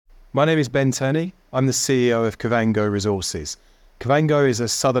My name is Ben Turney. I'm the CEO of Kavango Resources. Kavango is a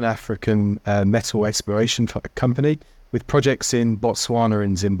Southern African metal exploration company with projects in Botswana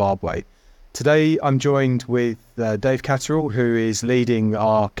and Zimbabwe. Today, I'm joined with Dave Catterall, who is leading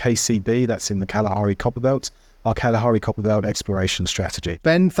our KCB, that's in the Kalahari Copperbelt, our Kalahari Copperbelt exploration strategy.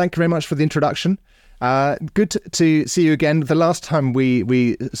 Ben, thank you very much for the introduction. Good to see you again. The last time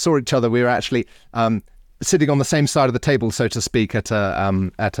we saw each other, we were actually sitting on the same side of the table, so to speak, at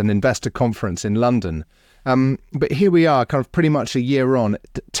an investor conference in London. But here we are, kind of pretty much a year on.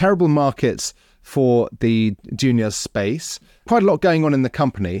 Terrible markets for the junior space. Quite a lot going on in the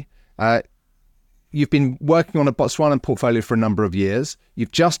company. You've been working on a Botswanan portfolio for a number of years.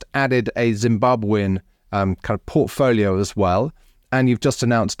 You've just added a Zimbabwean kind of portfolio as well, and you've just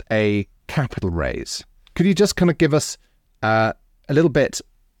announced a capital raise. Could you just kind of give us a little bit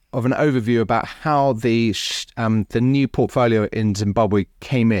of an overview about how the new portfolio in Zimbabwe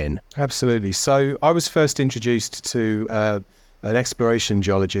came in? Absolutely. So I was first introduced to an exploration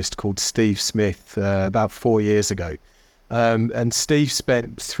geologist called Steve Smith about 4 years ago. And Steve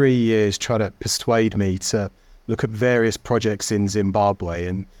spent 3 years trying to persuade me to look at various projects in Zimbabwe.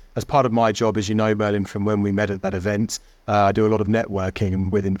 And as part of my job, as you know, Merlin, from when we met at that event, I do a lot of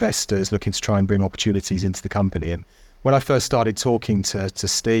networking with investors looking to try and bring opportunities into the company. And when I first started talking to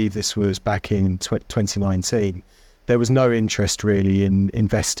Steve, this was back in 2019, there was no interest really in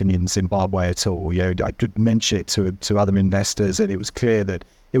investing in Zimbabwe at all. You know, I did mention it to other investors, and it was clear that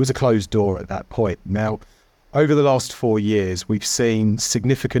it was a closed door at that point. Now, over the last 4 years, we've seen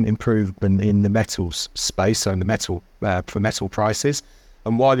significant improvement in the metals space, so in the metal for metal prices.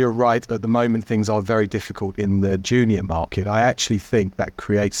 And while you're right, at the moment things are very difficult in the junior market, I actually think that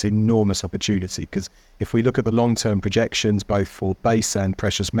creates enormous opportunity, because if we look at the long-term projections, both for base and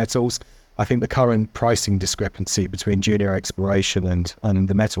precious metals, I think the current pricing discrepancy between junior exploration and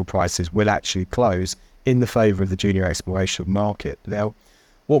the metal prices will actually close in the favour of the junior exploration market. Now,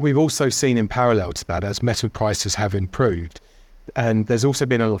 what we've also seen in parallel to that, as metal prices have improved, and there's also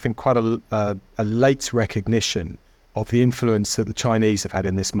been, I think, quite a late recognition of the influence that the Chinese have had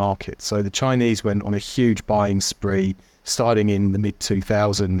in this market. So the Chinese went on a huge buying spree starting in the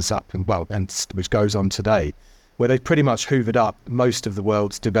mid-2000s and which goes on today, where they've pretty much hoovered up most of the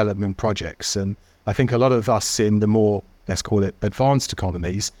world's development projects. And I think a lot of us in the more, let's call it, advanced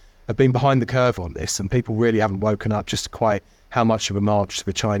economies have been behind the curve on this, and people really haven't woken up just to quite how much of a march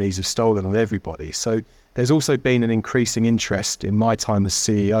the Chinese have stolen on everybody. So there's also been an increasing interest in my time as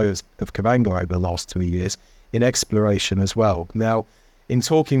CEO of Kavango over the last 2 years in exploration as well. Now, in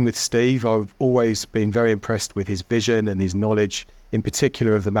talking with Steve, I've always been very impressed with his vision and his knowledge, in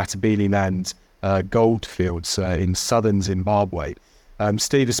particular of the Matabeleland gold fields in southern Zimbabwe.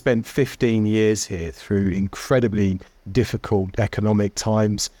 Steve has spent 15 years here through incredibly difficult economic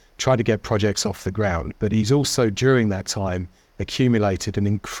times, trying to get projects off the ground. But he's also, during that time, accumulated an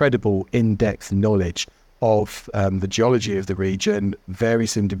incredible in-depth knowledge of the geology of the region,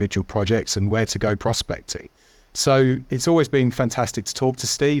 various individual projects, and where to go prospecting. So it's always been fantastic to talk to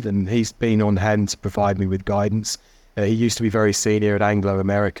Steve, and he's been on hand to provide me with guidance. He used to be very senior at Anglo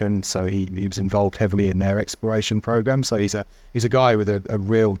American, so he was involved heavily in their exploration program. So he's a guy with a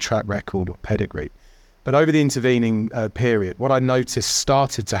real track record or pedigree. But over the intervening period, what I noticed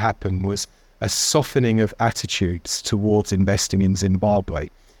started to happen was a softening of attitudes towards investing in Zimbabwe,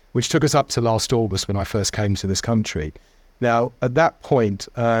 which took us up to last August when I first came to this country. Now, at that point,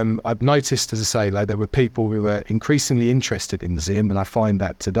 I've noticed, as I say, like, there were people who were increasingly interested in Zim, and I find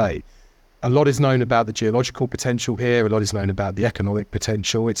that today. A lot is known about the geological potential here, a lot is known about the economic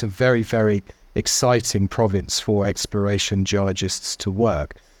potential. It's a very, very exciting province for exploration geologists to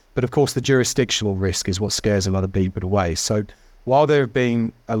work. But of course, the jurisdictional risk is what scares a lot of people away. So while there have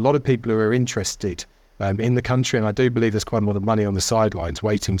been a lot of people who are interested in the country, and I do believe there's quite a lot of money on the sidelines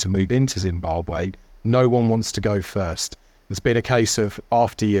waiting to move into Zimbabwe, no one wants to go first. It's been a case of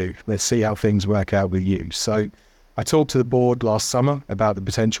after you, let's see how things work out with you. So I talked to the board last summer about the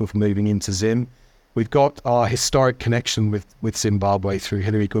potential for moving into Zim. We've got our historic connection with Zimbabwe through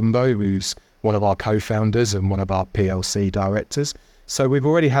Hilary Gumbo, who's one of our co-founders and one of our PLC directors. So we've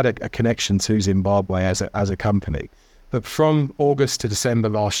already had a connection to Zimbabwe as a company. But from August to December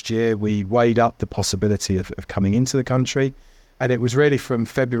last year, we weighed up the possibility of coming into the country. And it was really from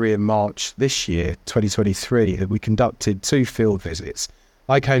February and March this year, 2023, that we conducted 2 field visits.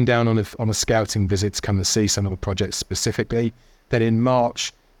 I came down on a scouting visit to come and see some of the projects specifically. Then in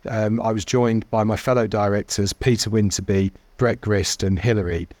March, I was joined by my fellow directors, Peter Winterby, Brett Grist and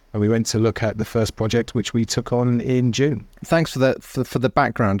Hilary, and we went to look at the first project, which we took on in June. Thanks for the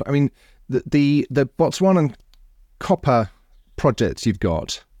background. I mean, the Botswanan copper projects you've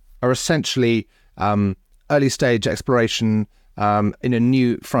got, are essentially early stage exploration in a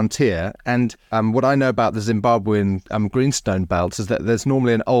new frontier. And what I know about the Zimbabwean greenstone belts is that there's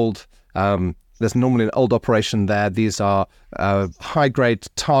normally an old operation there. These are high-grade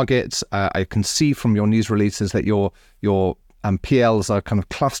targets. I can see from your news releases that your PLs are kind of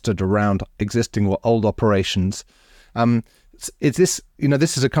clustered around existing or old operations. Is this,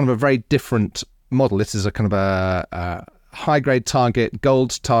 this is a kind of a very different model. This is a kind of a high-grade target,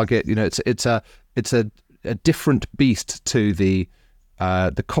 gold target. It's a different beast to the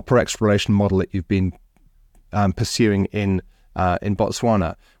copper exploration model that you've been pursuing in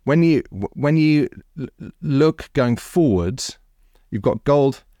Botswana. When you look going forwards, you've got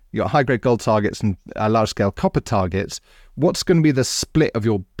gold, you've got high-grade gold targets and large-scale copper targets. What's going to be the split of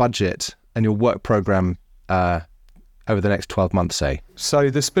your budget and your work program over the next 12 months, say? So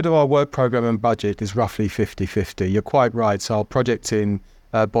the split of our work program and budget is roughly 50-50. You're quite right. So our project in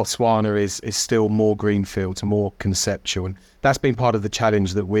Botswana is still more greenfield, more conceptual. And that's been part of the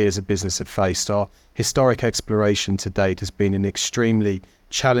challenge that we as a business have faced. Our historic exploration to date has been an extremely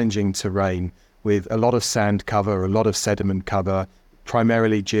challenging terrain with a lot of sand cover, a lot of sediment cover,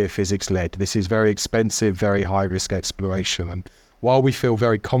 primarily geophysics-led. This is very expensive, very high-risk exploration. And while we feel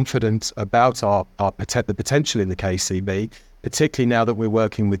very confident about the potential in the KCB, particularly now that we're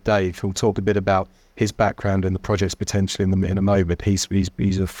working with Dave, who'll talk a bit about his background and the project's potential in a moment, he's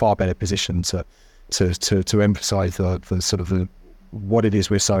a far better position to emphasise what it is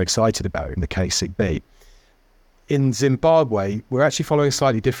we're so excited about in the KCB. In Zimbabwe, we're actually following a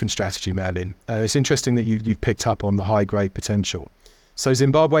slightly different strategy, Merlin. It's interesting that you've picked up on the high-grade potential. So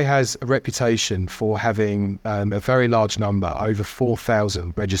Zimbabwe has a reputation for having a very large number, over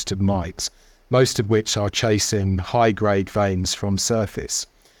 4,000 registered mines, most of which are chasing high-grade veins from surface.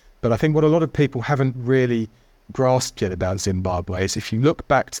 But I think what a lot of people haven't really grasped yet about Zimbabwe is if you look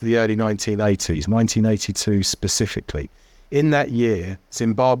back to the early 1980s, 1982 specifically, in that year,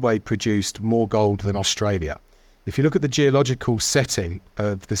 Zimbabwe produced more gold than Australia. If you look at the geological setting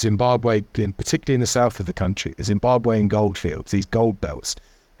of the Zimbabwe, particularly in the south of the country, the Zimbabwean gold fields, these gold belts,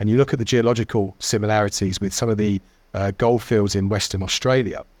 and you look at the geological similarities with some of the gold fields in Western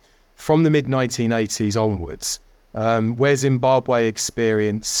Australia, from the mid-1980s onwards, where Zimbabwe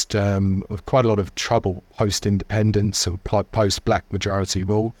experienced quite a lot of trouble post-independence or post-black majority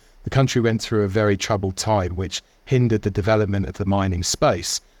rule, the country went through a very troubled time, which hindered the development of the mining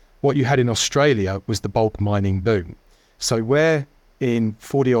space. What you had in Australia was the bulk mining boom. So where in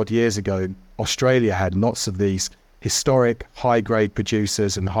 40 odd years ago, Australia had lots of these historic high-grade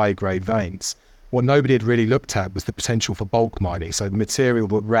producers and high-grade veins, what nobody had really looked at was the potential for bulk mining, so the material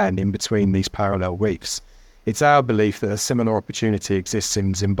that ran in between these parallel reefs. It's our belief that a similar opportunity exists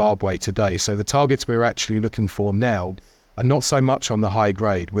in Zimbabwe today. So the targets we're actually looking for now are not so much on the high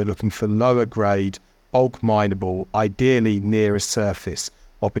grade. We're looking for lower grade, bulk mineable, ideally nearer surface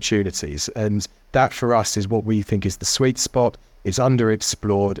opportunities. And that for us is what we think is the sweet spot. It's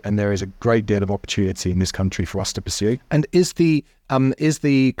underexplored, and there is a great deal of opportunity in this country for us to pursue. And is the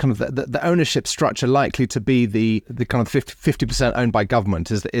kind of the ownership structure likely to be the kind of 50% owned by government?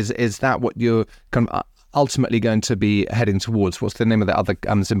 Is that what you're kind of ultimately going to be heading towards? What's the name of the other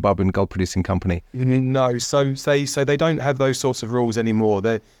Zimbabwean gold producing company? No, so they don't have those sorts of rules anymore.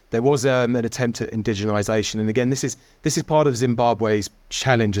 There was an attempt at indigenization, and again, this is part of Zimbabwe's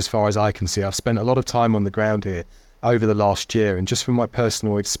challenge as far as I can see. I've spent a lot of time on the ground here over the last year, and just from my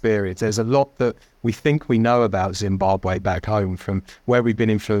personal experience, there's a lot that we think we know about Zimbabwe back home from where we've been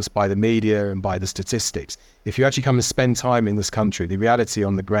influenced by the media and by the statistics. If you actually come and spend time in this country, the reality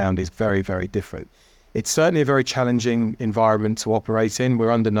on the ground is very, very different. It's certainly a very challenging environment to operate in. We're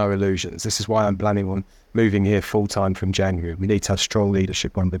under no illusions. This is why I'm planning on moving here full-time from January. We need to have strong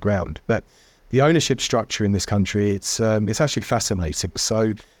leadership on the ground. But the ownership structure in this country, it's actually fascinating.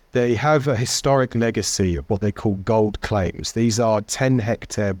 So they have a historic legacy of what they call gold claims. These are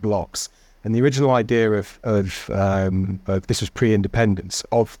 10-hectare blocks. And the original idea of this was pre-independence,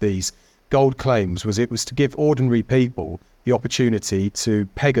 of these gold claims was to give ordinary people the opportunity to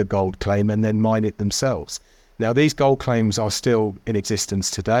peg a gold claim and then mine it themselves. Now, these gold claims are still in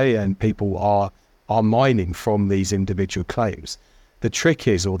existence today, and people are mining from these individual claims. The trick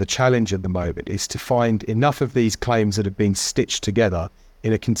is, or the challenge at the moment, is to find enough of these claims that have been stitched together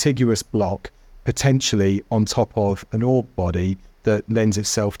in a contiguous block, potentially on top of an ore body that lends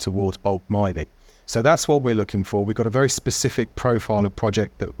itself towards bulk mining. So that's what we're looking for. We've got a very specific profile of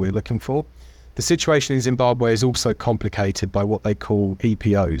project that we're looking for. The situation in Zimbabwe is also complicated by what they call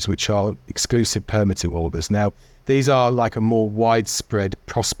EPOs, which are exclusive permitting orders. Now, these are like a more widespread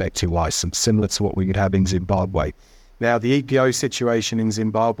prospecting license, similar to what we would have in Zimbabwe. Now, the EPO situation in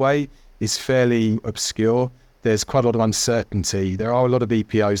Zimbabwe is fairly obscure. There's quite a lot of uncertainty. There are a lot of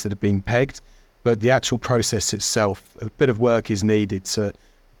EPOs that have been pegged, but the actual process itself, a bit of work is needed to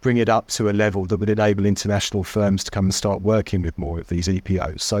bring it up to a level that would enable international firms to come and start working with more of these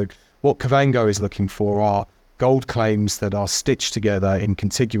EPOs. So what Kavango is looking for are gold claims that are stitched together in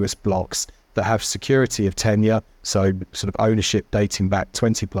contiguous blocks that have security of tenure, so sort of ownership dating back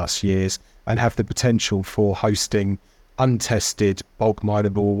 20 plus years, and have the potential for hosting untested bulk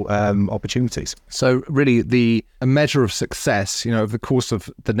mineable opportunities. So really a measure of success, over the course of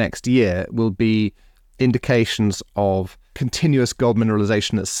the next year will be indications of continuous gold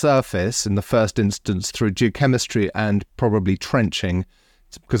mineralization at surface in the first instance through geochemistry and probably trenching,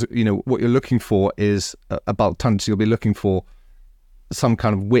 because what you're looking for is a bulk tonnage. You'll be looking for some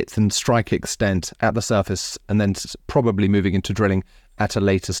kind of width and strike extent at the surface, and then probably moving into drilling at a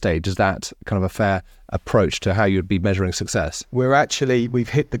later stage. Is that kind of a fair approach to how you'd be measuring success? We've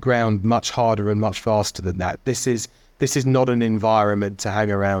hit the ground much harder and much faster than that. This is not an environment to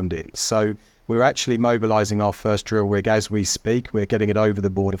hang around in. So we're actually mobilizing our first drill rig as we speak. We're getting it over the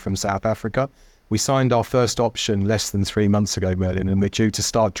border from South Africa. We signed our first option less than 3 months ago, Merlin, and we're due to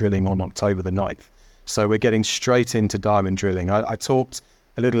start drilling on October the 9th. So we're getting straight into diamond drilling. I talked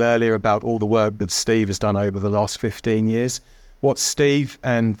a little earlier about all the work that Steve has done over the last 15 years. What Steve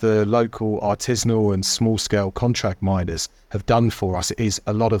and the local artisanal and small-scale contract miners have done for us is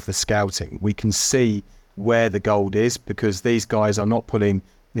a lot of the scouting. We can see where the gold is because these guys are not pulling,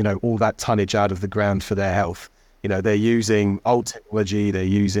 all that tonnage out of the ground for their health. They're using old technology, they're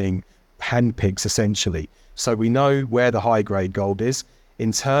using hand picks essentially. So we know where the high-grade gold is.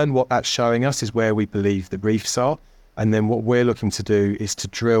 In turn, what that's showing us is where we believe the reefs are. And then what we're looking to do is to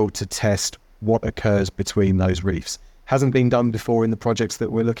drill to test what occurs between those reefs. Hasn't been done before in the projects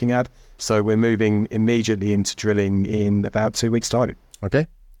that we're looking at. So we're moving immediately into drilling in about 2 weeks' time. Okay,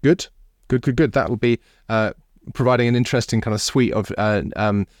 good. That will be providing an interesting kind of suite of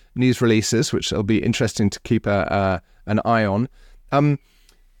news releases, which will be interesting to keep an eye on.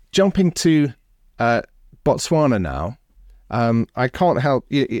 Jumping to Botswana now. I can't help,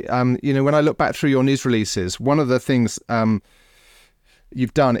 when I look back through your news releases, one of the things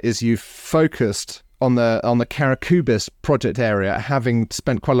you've done is you've focused on the Karakubis project area, having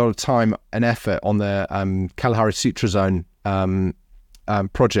spent quite a lot of time and effort on the Kalahari Sutra Zone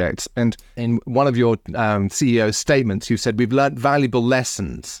project. And in one of your CEO statements, you said, we've learned valuable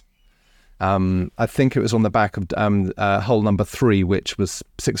lessons. I think it was on the back of hole number 3, which was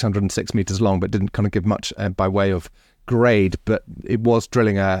 606 meters long, but didn't kind of give much by way of grade, but it was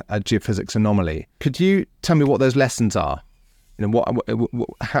drilling a geophysics anomaly. Could you tell me what those lessons are?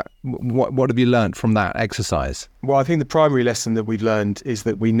 What have you learned from that exercise? Well, I think the primary lesson that we've learned is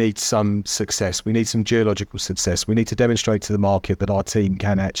that we need some success. We need some geological success. We need to demonstrate to the market that our team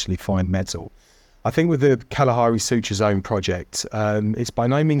can actually find metal. I think with the Kalahari Sutra Zone project, it's by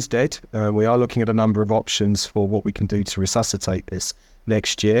no means dead. We are looking at a number of options for what we can do to resuscitate this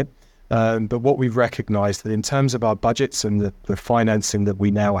next year. But what we've recognised that in terms of our budgets and the financing that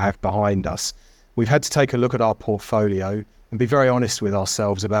we now have behind us, we've had to take a look at our portfolio and be very honest with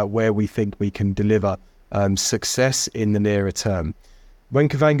ourselves about where we think we can deliver success in the nearer term. When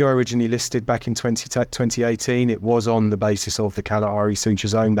Kavango originally listed back in 2018, it was on the basis of the Kalahari Sutra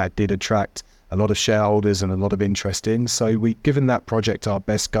Zone. That did attract a lot of shareholders and a lot of interest in. So we've given that project our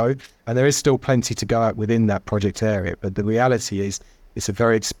best go, and there is still plenty to go out within that project area. But the reality is it's a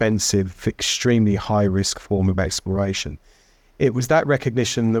very expensive, extremely high-risk form of exploration. It was that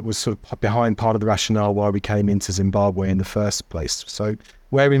recognition that was sort of behind part of the rationale why we came into Zimbabwe in the first place. So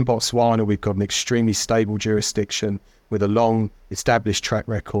where in Botswana we've got an extremely stable jurisdiction with a long established track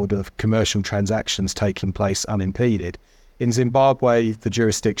record of commercial transactions taking place unimpeded. In Zimbabwe, the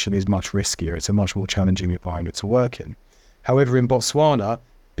jurisdiction is much riskier. It's a much more challenging environment to work in. However, in Botswana,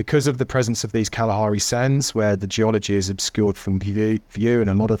 because of the presence of these Kalahari sands, where the geology is obscured from view and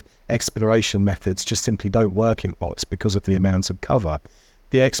a lot of exploration methods just simply don't work in Bots because of the amount of cover,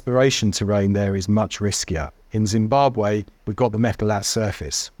 the exploration terrain there is much riskier. In Zimbabwe, we've got the metal at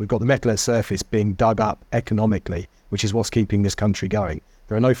surface. We've got the metal at surface being dug up economically, which is what's keeping this country going.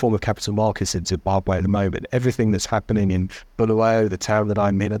 There are no form of capital markets in Zimbabwe at the moment. Everything that's happening in Bulawayo, the town that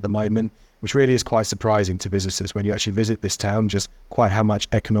I'm in at the moment, which really is quite surprising to visitors when you actually visit this town, just quite how much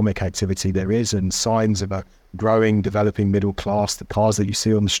economic activity there is and signs of a growing, developing middle class, the cars that you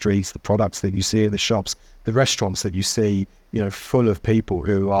see on the streets, the products that you see in the shops, the restaurants that you see, full of people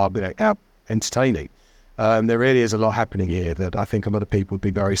who are out entertaining. There really is a lot happening here that I think a lot of people would be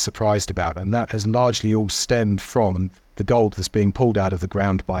very surprised about, and that has largely all stemmed from the gold that's being pulled out of the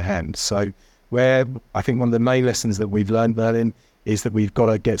ground by hand. So where I think one of the main lessons that we've learned, Merlin, is that we've got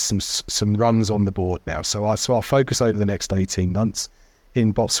to get some runs on the board now. So our focus over the next 18 months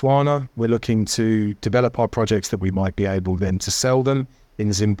in Botswana, we're looking to develop our projects that we might be able then to sell them.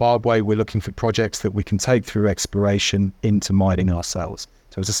 In Zimbabwe, we're looking for projects that we can take through exploration into mining ourselves.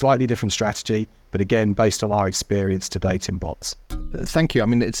 So it's a slightly different strategy, but again, based on our experience to date in Bots. Thank you. I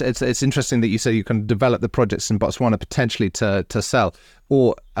mean, it's interesting that you say you can develop the projects in Botswana potentially to sell,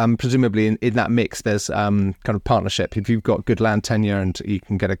 or presumably in that mix, there's kind of partnership. If you've got good land tenure and you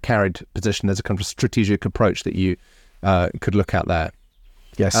can get a carried position, there's a kind of strategic approach that you could look at there.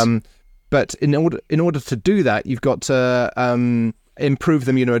 Yes. But in order to do that, you've got to improve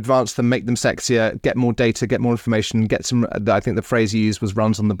them, advance them, make them sexier, get more data, get more information, get some, I think the phrase you used was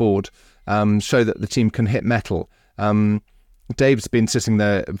runs on the board, show that the team can hit metal. Dave's been sitting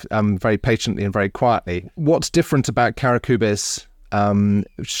there very patiently and very quietly. What's different about Karakubis?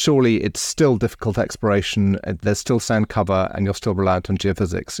 Surely it's still difficult exploration. There's still sand cover and you're still reliant on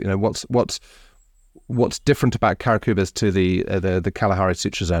geophysics. What's different about Karakubis to the Kalahari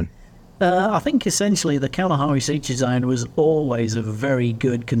Suture Zone? I think essentially the Kalahari Suture Zone was always a very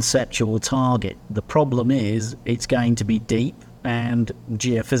good conceptual target. The problem is it's going to be deep and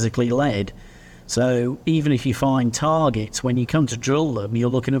geophysically led. So even if you find targets, when you come to drill them, you're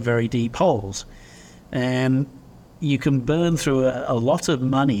looking at very deep holes. And you can burn through a lot of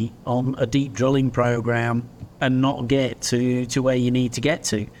money on a deep drilling program and not get to where you need to get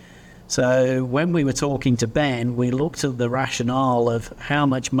to. So when we were talking to Ben, we looked at the rationale of how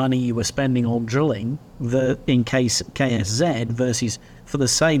much money you were spending on drilling in case KSZ versus for the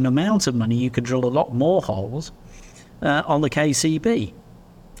same amount of money, you could drill a lot more holes on the KCB.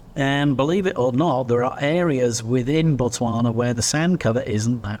 And believe it or not, there are areas within Botswana where the sand cover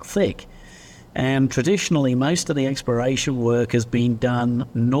isn't that thick. And traditionally, most of the exploration work has been done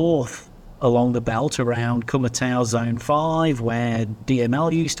north along the belt around Kumatau Zone 5, where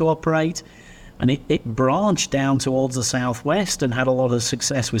DML used to operate, and it branched down towards the southwest and had a lot of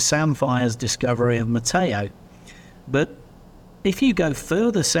success with Samfire's discovery of Mateo. But if you go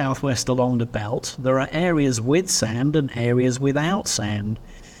further southwest along the belt, there are areas with sand and areas without sand.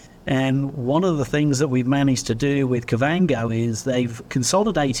 And one of the things that we've managed to do with Kavango is they've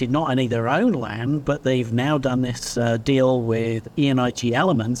consolidated not only their own land, but they've now done this deal with ENIG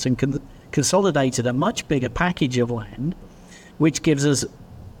Elements and consolidated a much bigger package of land, which gives us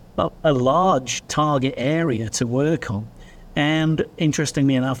a large target area to work on. And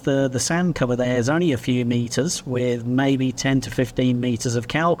interestingly enough, the sand cover there is only a few meters with maybe 10 to 15 meters of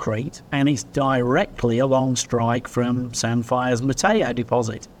calcrete, and it's directly along strike from Samfire's Mateo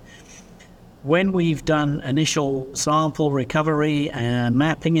deposit. When we've done initial sample recovery and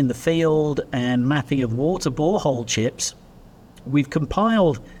mapping in the field and mapping of water borehole chips, we've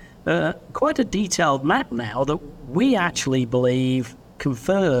compiled quite a detailed map now that we actually believe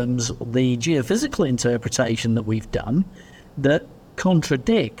confirms the geophysical interpretation that we've done that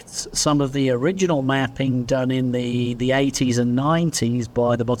contradicts some of the original mapping done in the 80s and 90s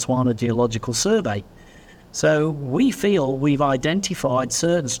by the Botswana Geological Survey. So we feel we've identified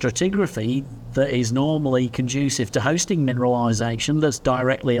certain stratigraphy that is normally conducive to hosting mineralisation that's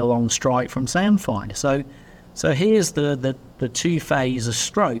directly along strike from Samfire. So here's the two-phase of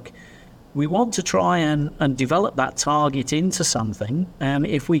stroke. We want to try and develop that target into something, and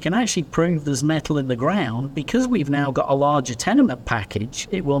if we can actually prove there's metal in the ground, because we've now got a larger tenement package,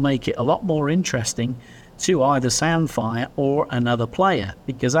 it will make it a lot more interesting to either Samfire or another player.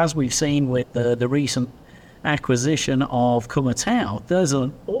 Because as we've seen with the recent acquisition of Kumatau, there's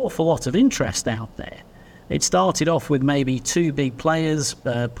an awful lot of interest out there. It started off with maybe two big players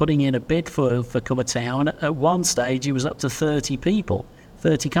putting in a bid for Kumatau, and at one stage it was up to 30 people,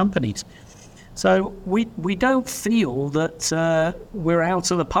 30 companies. So we don't feel that we're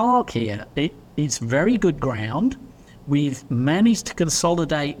out of the park here. It's very good ground. We've managed to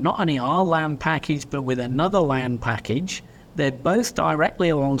consolidate not only our land package, but with another land package. They're both directly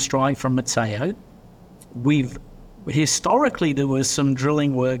along strike from Mateo. Historically, there was some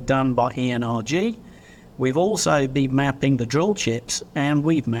drilling work done by ENRG. We've also been mapping the drill chips, and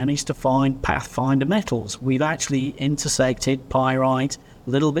we've managed to find pathfinder metals. We've actually intersected pyrite,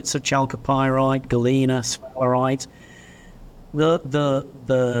 little bits of chalcopyrite, galena, sphalerite. The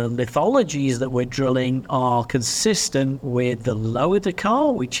lithologies that we're drilling are consistent with the lower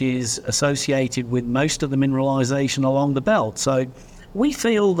Dakar, which is associated with most of the mineralisation along the belt. So we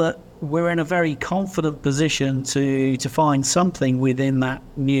feel that we're in a very confident position to find something within that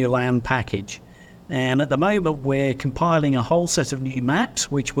new land package. And at the moment, we're compiling a whole set of new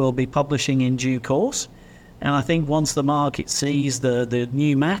maps, which we'll be publishing in due course. And I think once the market sees the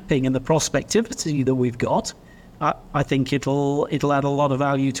new mapping and the prospectivity that we've got, I think it'll add a lot of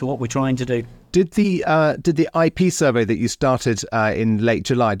value to what we're trying to do. Did the IP survey that you started in late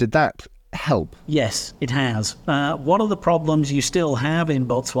July, did that help? Yes, it has. One of the problems you still have in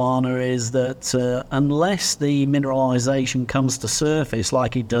Botswana is that unless the mineralisation comes to surface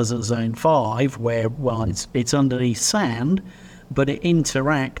like it does at Zone 5, where, well, it's underneath sand, but it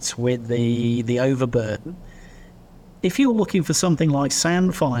interacts with the overburden. If you're looking for something like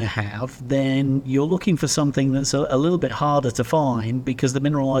Sandfire have, then you're looking for something that's a little bit harder to find because the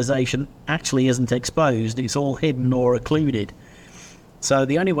mineralisation actually isn't exposed. It's all hidden or occluded. So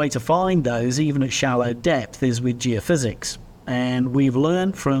the only way to find those, even at shallow depth, is with geophysics. And we've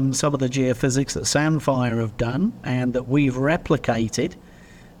learned from some of the geophysics that Sandfire have done and that we've replicated.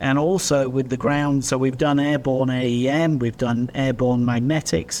 And also with the ground, so we've done airborne AEM, we've done airborne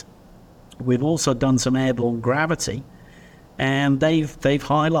magnetics, we've also done some airborne gravity. And they've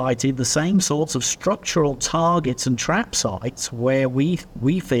highlighted the same sorts of structural targets and trap sites where we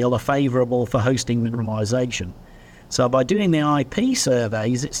feel are favourable for hosting mineralisation. So by doing the IP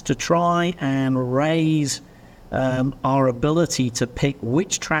surveys, it's to try and raise our ability to pick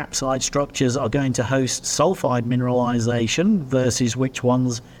which trap site structures are going to host sulfide mineralisation versus which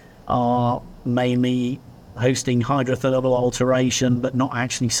ones are mainly hosting hydrothermal alteration but not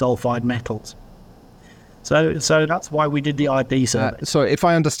actually sulfide metals. So that's why we did the IP survey. So if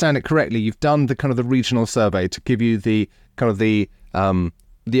I understand it correctly, you've done the kind of the regional survey to give you the kind of the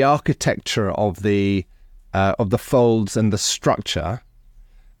architecture of the folds and the structure,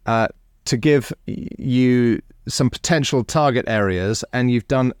 to give you some potential target areas, and you've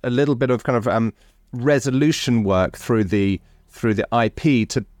done a little bit of kind of resolution work through the IP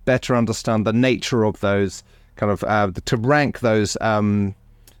to better understand the nature of those kind of to rank those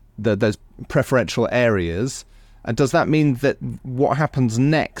those preferential areas. And does that mean that what happens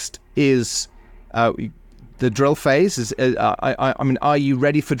next is the drill phase? I mean, are you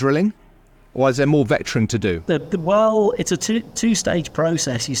ready for drilling? Or is there more vectoring to do? Well, it's a two-stage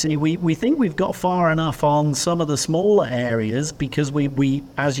process. You see, we think we've got far enough on some of the smaller areas because we,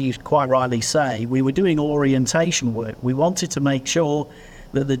 as you quite rightly say, we were doing orientation work. We wanted to make sure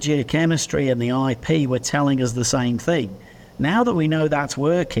that the geochemistry and the IP were telling us the same thing. Now that we know that's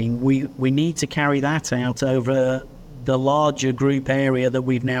working, we need to carry that out over the larger group area that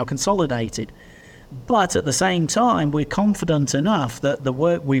we've now consolidated. But at the same time, we're confident enough that the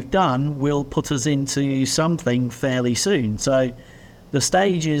work we've done will put us into something fairly soon. So the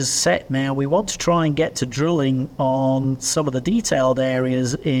stage is set now. We want to try and get to drilling on some of the detailed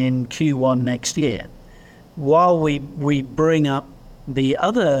areas in Q1 next year, while we bring up the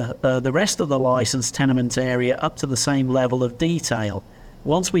rest of the licensed tenement area up to the same level of detail.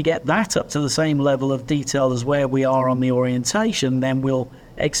 Once we get that up to the same level of detail as where we are on the orientation, then we'll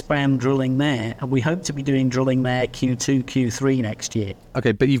expand drilling there, and we hope to be doing drilling there Q2, Q3 next year.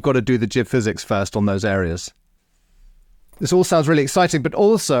 Okay, but you've got to do the geophysics first on those areas. This all sounds really exciting, but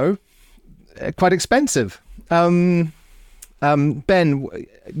also quite expensive. Ben,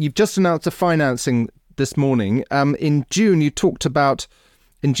 you've just announced a financing this morning. In June, you talked about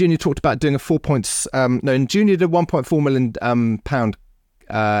doing a in June you did a £1.4 million pound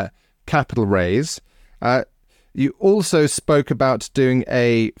capital raise. You also spoke about doing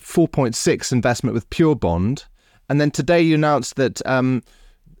a 4.6 investment with Pure Bond, and then today you announced that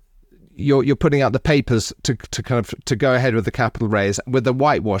you're putting out the papers to go ahead with the capital raise with the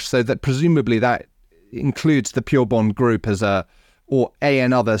whitewash, so that presumably that includes the Pure Bond group as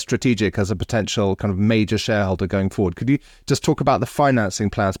another strategic as a potential kind of major shareholder going forward. Could you just talk about the financing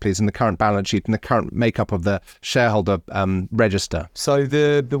plans, please, and the current balance sheet and the current makeup of the shareholder register? So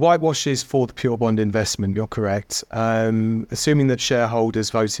the whitewash is for the Pure Bond investment, you're correct. Assuming that shareholders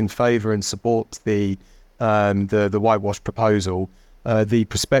vote in favour and support the whitewash proposal, the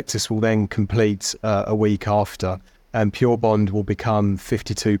prospectus will then complete a week after, and Pure Bond will become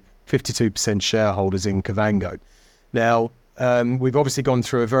 52% shareholders in Kavango. Now, we've obviously gone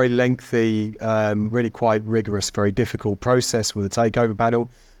through a very lengthy, really quite rigorous, very difficult process with the takeover panel,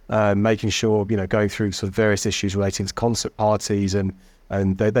 making sure, going through sort of various issues relating to concert parties, and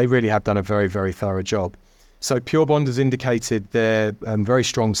they really have done a very, very thorough job. So Pure Bond has indicated their very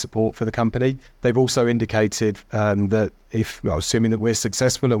strong support for the company. They've also indicated that assuming that we're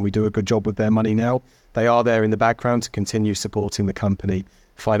successful and we do a good job with their money now, they are there in the background to continue supporting the company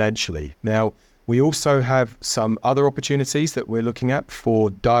financially. Now, we also have some other opportunities that we're looking at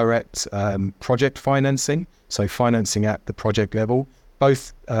for direct project financing, so financing at the project level,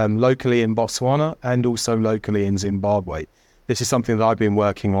 both locally in Botswana and also locally in Zimbabwe. This is something that I've been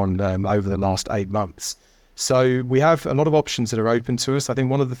working on over the last 8 months. So we have a lot of options that are open to us. I think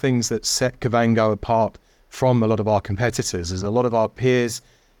one of the things that set Kavango apart from a lot of our competitors is a lot of our peers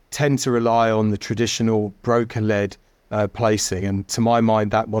tend to rely on the traditional broker-led placing. And to my mind,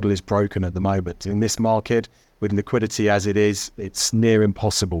 that model is broken at the moment. In this market, with liquidity as it is, it's near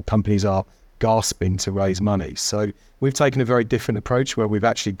impossible. Companies are gasping to raise money. So we've taken a very different approach where we've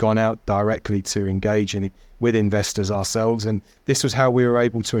actually gone out directly to engage with investors ourselves. And this was how we were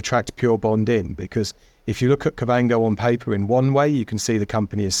able to attract Pure Bond in, because if you look at Kavango on paper in one way, you can see the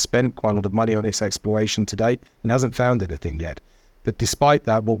company has spent quite a lot of money on its exploration to date and hasn't found anything yet. But despite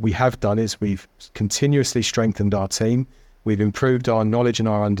that, what we have done is we've continuously strengthened our team. We've improved our knowledge and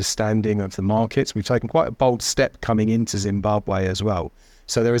our understanding of the markets. We've taken quite a bold step coming into Zimbabwe as well.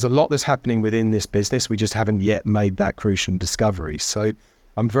 So there is a lot that's happening within this business. We just haven't yet made that crucial discovery. So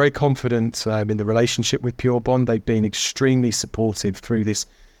I'm very confident in the relationship with Pure Bond. They've been extremely supportive through this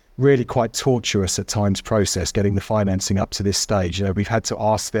really quite torturous at times process, getting the financing up to this stage. We've had to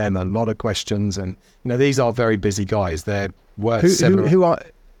ask them a lot of questions, and these are very busy guys. They're worth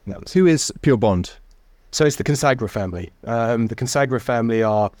who is Pure Bond? So it's the Consagra family. The Consagra family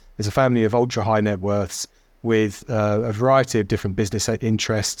is a family of ultra high net worths with a variety of different business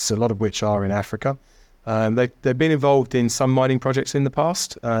interests, a lot of which are in Africa. They've been involved in some mining projects in the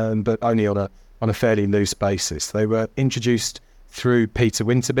past, but only on a fairly loose basis. They were introduced through Peter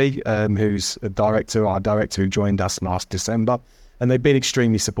Winterby, who's our director who joined us last December, and they've been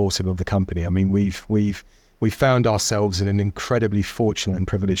extremely supportive of the company. I mean, we've found ourselves in an incredibly fortunate and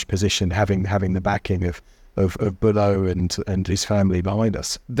privileged position, having the backing of Bulo and his family behind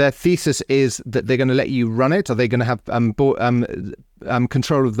us. Their thesis is that they're going to let you run it. Are they going to have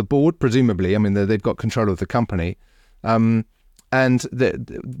control of the board? Presumably, I mean, they've got control of the company. And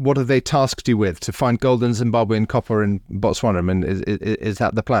what have they tasked you with? To find gold in Zimbabwe and copper in Botswana? I mean, is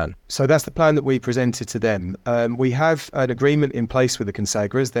that the plan? So that's the plan that we presented to them. We have an agreement in place with the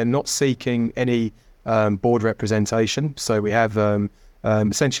Consagras. They're not seeking any board representation. So we have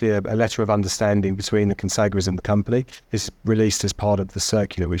essentially a letter of understanding between the Consagras and the company. It's released as part of the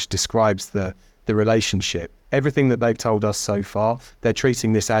circular, which describes the relationship. Everything that they've told us so far, they're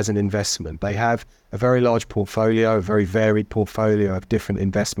treating this as an investment. They have a very large portfolio, a very varied portfolio of different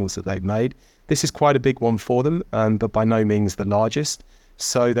investments that they've made. This is quite a big one for them, but by no means the largest.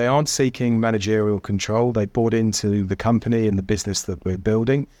 So they aren't seeking managerial control. They bought into the company and the business that we're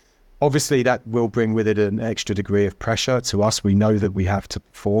building. Obviously, that will bring with it an extra degree of pressure to us. We know that we have to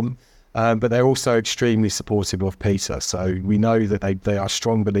perform, but they're also extremely supportive of Peter. So we know that they are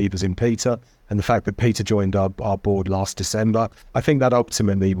strong believers in Peter, and the fact that Peter joined our board last December, I think that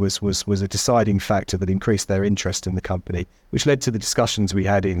ultimately was a deciding factor that increased their interest in the company, which led to the discussions we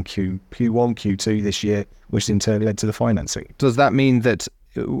had in Q1, Q2 this year, which in turn led to the financing. Does that mean that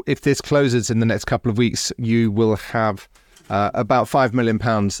if this closes in the next couple of weeks, you will have about £5 million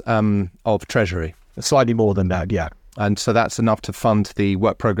of treasury? Slightly more than that, yeah. And so that's enough to fund the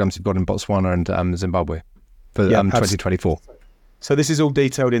work programs you've got in Botswana and Zimbabwe for 2024? So this is all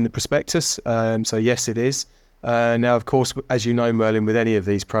detailed in the prospectus. So yes, it is. Now, of course, as you know, Merlin, with any of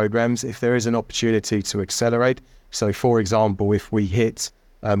these programs, if there is an opportunity to accelerate, so for example, if we hit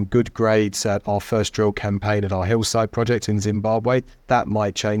good grades at our first drill campaign at our Hillside project in Zimbabwe, that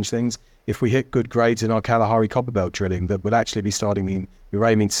might change things. If we hit good grades in our Kalahari Copperbelt drilling, that would actually be we're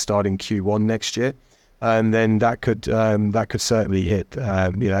aiming to start in Q1 next year. And then that could certainly hit,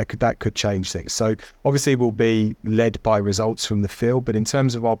 that could change things. So obviously we'll be led by results from the field, but in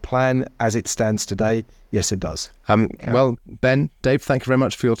terms of our plan as it stands today, yes, it does. Well, Ben, Dave, thank you very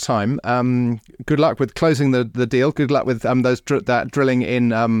much for your time. Good luck with closing the deal. Good luck with that drilling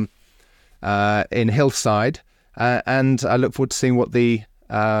in Hillside, and I look forward to seeing what the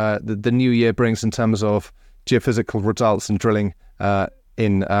new year brings in terms of geophysical results and drilling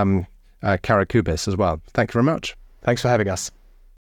in Karakubis as well. Thank you very much. Thanks for having us.